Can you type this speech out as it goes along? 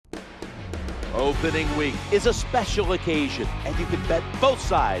Opening week is a special occasion, and you can bet both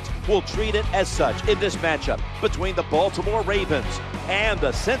sides will treat it as such in this matchup between the Baltimore Ravens and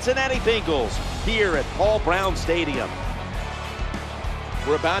the Cincinnati Bengals here at Paul Brown Stadium.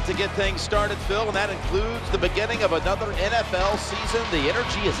 We're about to get things started, Phil, and that includes the beginning of another NFL season. The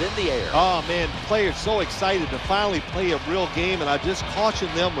energy is in the air. Oh, man, players so excited to finally play a real game, and I just caution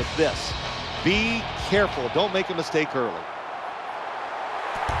them with this. Be careful. Don't make a mistake early.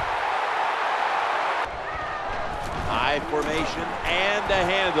 High formation and a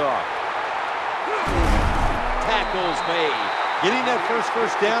handoff. Tackles made. Getting that first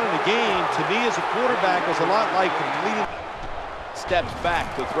down in the game, to me as a quarterback, was a lot like completing. Steps back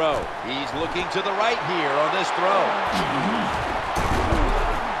to throw. He's looking to the right here on this throw.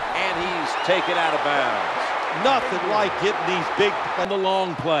 And he's taken out of bounds. Nothing like getting these big on the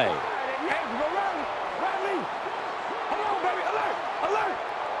long play.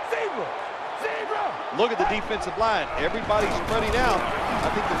 Look at the defensive line. Everybody's spreading out. I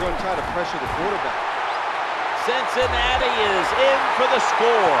think they're going to try to pressure the quarterback. Cincinnati is in for the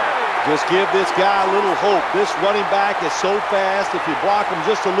score. Just give this guy a little hope. This running back is so fast. If you block him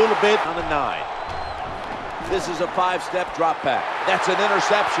just a little bit. On the 9. This is a 5-step drop back. That's an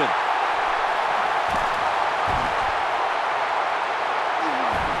interception.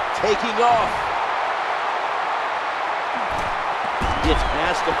 Taking off. Gets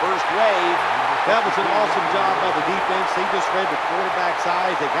past the first wave. That was an awesome job by the defense. They just read the quarterback's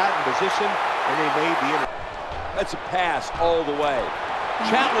eyes. They got in position, and they made the interception. That's a pass all the way.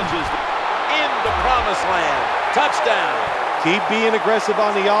 Challenges into promised land. Touchdown. Keep being aggressive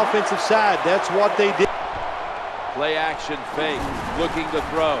on the offensive side. That's what they did. Play action fake. Looking to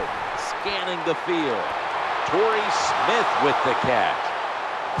throw. Scanning the field. Torrey Smith with the catch.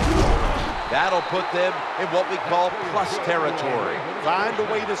 That'll put them in what we call plus territory. Find a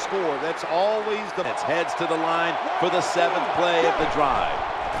way to score. That's always the... It's heads to the line for the 7th play of the drive.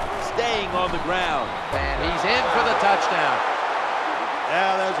 Staying on the ground. And he's in for the touchdown.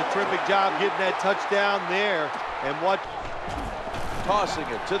 Yeah, that was a terrific job getting that touchdown there. And what? Tossing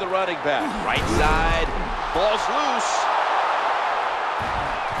it to the running back. Right side. Ball's loose.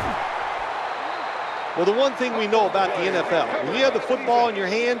 Well, the one thing we know about the NFL, when you have the football in your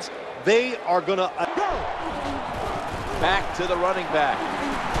hands, they are going to... Back to the running back.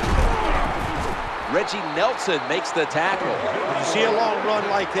 Reggie Nelson makes the tackle. When you see a long run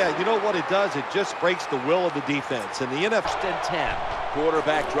like that, you know what it does? It just breaks the will of the defense. And the NFL... 10.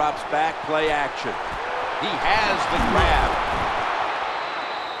 Quarterback drops back, play action. He has the grab.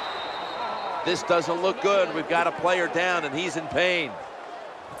 This doesn't look good. We've got a player down, and he's in pain.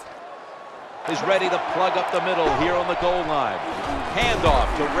 Is ready to plug up the middle here on the goal line. Handoff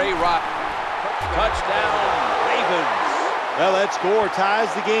to Ray Rock. Touchdown, Ravens. Well, that score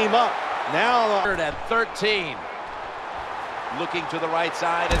ties the game up. Now, 3rd and 13. Looking to the right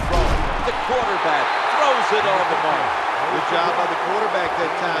side and throwing. The quarterback throws it on the mark. Good job by the quarterback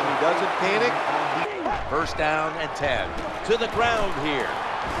that time. He doesn't panic. 1st down and 10. To the ground here.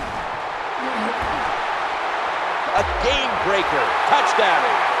 A game breaker. Touchdown.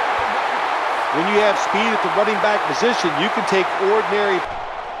 When you have speed at the running back position, you can take ordinary...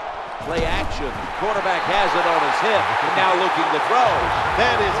 Play action. Quarterback has it on his hip. Now looking to throw.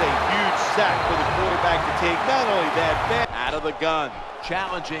 That is a huge sack for the quarterback to take. Not only that, out of the gun.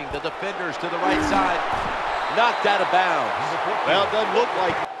 Challenging the defenders to the right side. Knocked out of bounds. Well, it doesn't look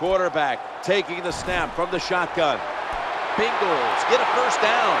like... Quarterback taking the snap from the shotgun. Bengals get a 1st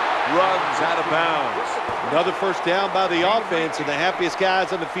down. Runs out of bounds. Another 1st down by the offense, and the happiest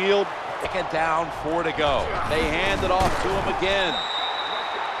guys on the field. Second down, 4 to go. They hand it off to him again.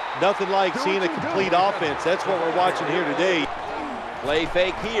 Nothing like seeing a complete offense. That's what we're watching here today. Play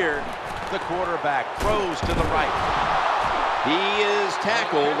fake here. The quarterback throws to the right. He is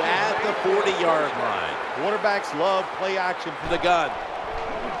tackled at the 40-yard line. Quarterbacks love play action from the gun.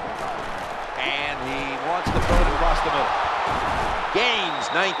 And he wants to throw it across the middle. Gains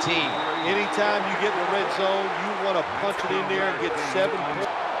 19. Anytime you get in the red zone, you want to punch it in there and get 7 points.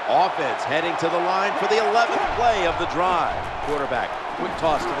 Offense heading to the line for the 11th play of the drive. Quarterback, quick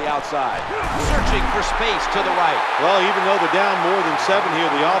toss to the outside. Searching for space to the right. Well, even though they're down more than 7 here,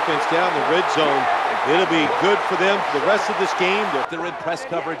 the offense down the red zone, it'll be good for them for the rest of this game. They're in press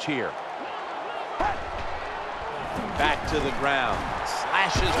coverage here. Back to the ground.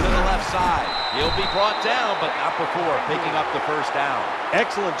 Slashes to the left side. He'll be brought down, but not before picking up the 1st down.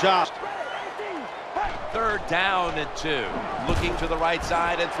 Excellent job. 3rd down and 2. Looking to the right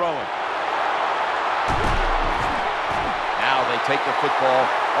side and throwing. Now they take the football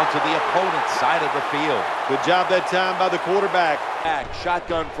onto the opponent's side of the field. Good job that time by the quarterback. Back,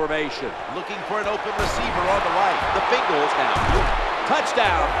 shotgun formation, looking for an open receiver on the right. The Bengals now.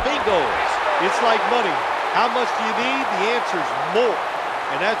 Touchdown, Bengals. It's like money. How much do you need? The answer is more.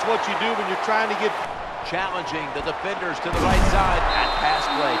 And that's what you do when you're trying to get... Challenging the defenders to the right side. That pass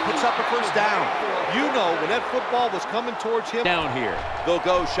play picks up a first down. You know, when that football was coming towards him... Down here. They'll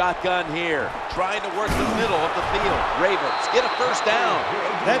go shotgun here. Trying to work the middle of the field. Ravens get a first down.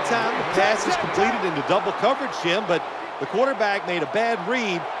 That time, the pass is completed into double coverage, Jim, but the quarterback made a bad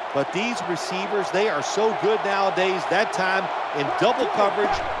read. But these receivers, they are so good nowadays. That time, in double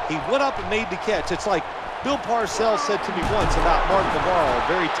coverage, he went up and made the catch. It's like Bill Parcells said to me once about Mark Navarro, a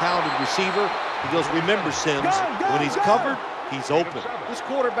very talented receiver. He goes, remember, Sims, when he's covered, he's open. This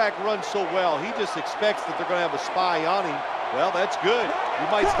quarterback runs so well, he just expects that they're going to have a spy on him. Well, that's good. You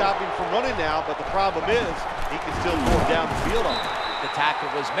might stop him from running now, but the problem is he can still go down the field on him. The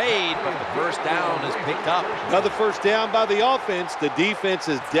tackle was made, but the first down is picked up. Another first down by the offense. The defense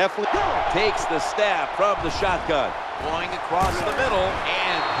is definitely... Takes the snap from the shotgun. Going across the middle,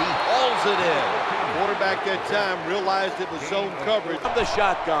 and he hauls it in. The quarterback that time realized it was zone coverage. From the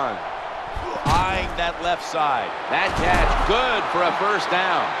shotgun. Eyeing that left side. That catch good for a first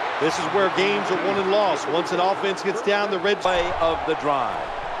down. This is where games are won and lost. Once an offense gets down the red play of the drive.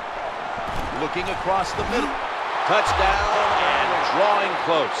 Looking across the middle. Touchdown and drawing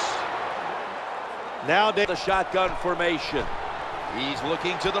close. Now the shotgun formation. He's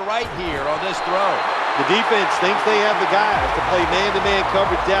looking to the right here on this throw. The defense thinks they have the guys to play man-to-man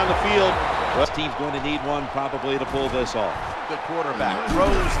coverage down the field. This team's going to need one probably to pull this off. The quarterback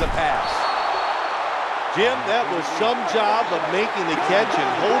throws the pass. Jim, that was some job of making the catch and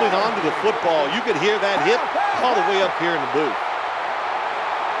holding on to the football. You could hear that hit all the way up here in the booth.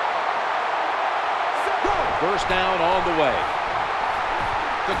 First down on the way.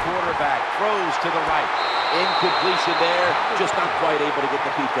 The quarterback throws to the right. Incompletion there, just not quite able to get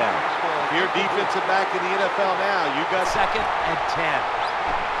the feet down. If you're defensive back in the NFL now, you got 2nd and 10.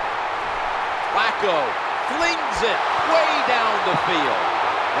 Flacco flings it way down the field.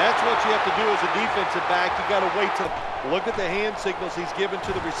 That's what you have to do as a defensive back. You got to wait to look at the hand signals he's given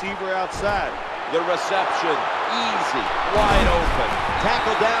to the receiver outside. The reception, easy, wide open.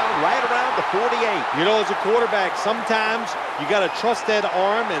 Tackle down right around the 48. You know, as a quarterback, sometimes you got to trust that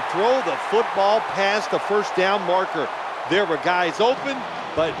arm and throw the football past the first down marker. There were guys open,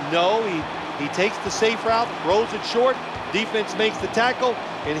 but no, he takes the safe route, throws it short. Defense makes the tackle,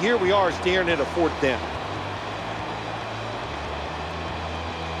 and here we are staring at a 4th down.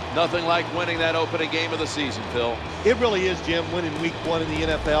 Nothing like winning that opening game of the season, Phil. It really is, Jim, winning week 1 in the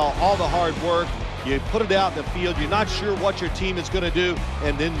NFL. All the hard work, you put it out in the field, you're not sure what your team is going to do,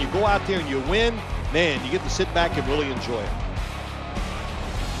 and then you go out there and you win. Man, you get to sit back and really enjoy it.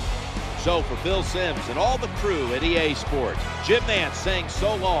 So for Phil Simms and all the crew at EA Sports, Jim Nance saying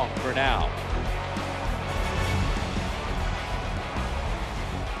so long for now.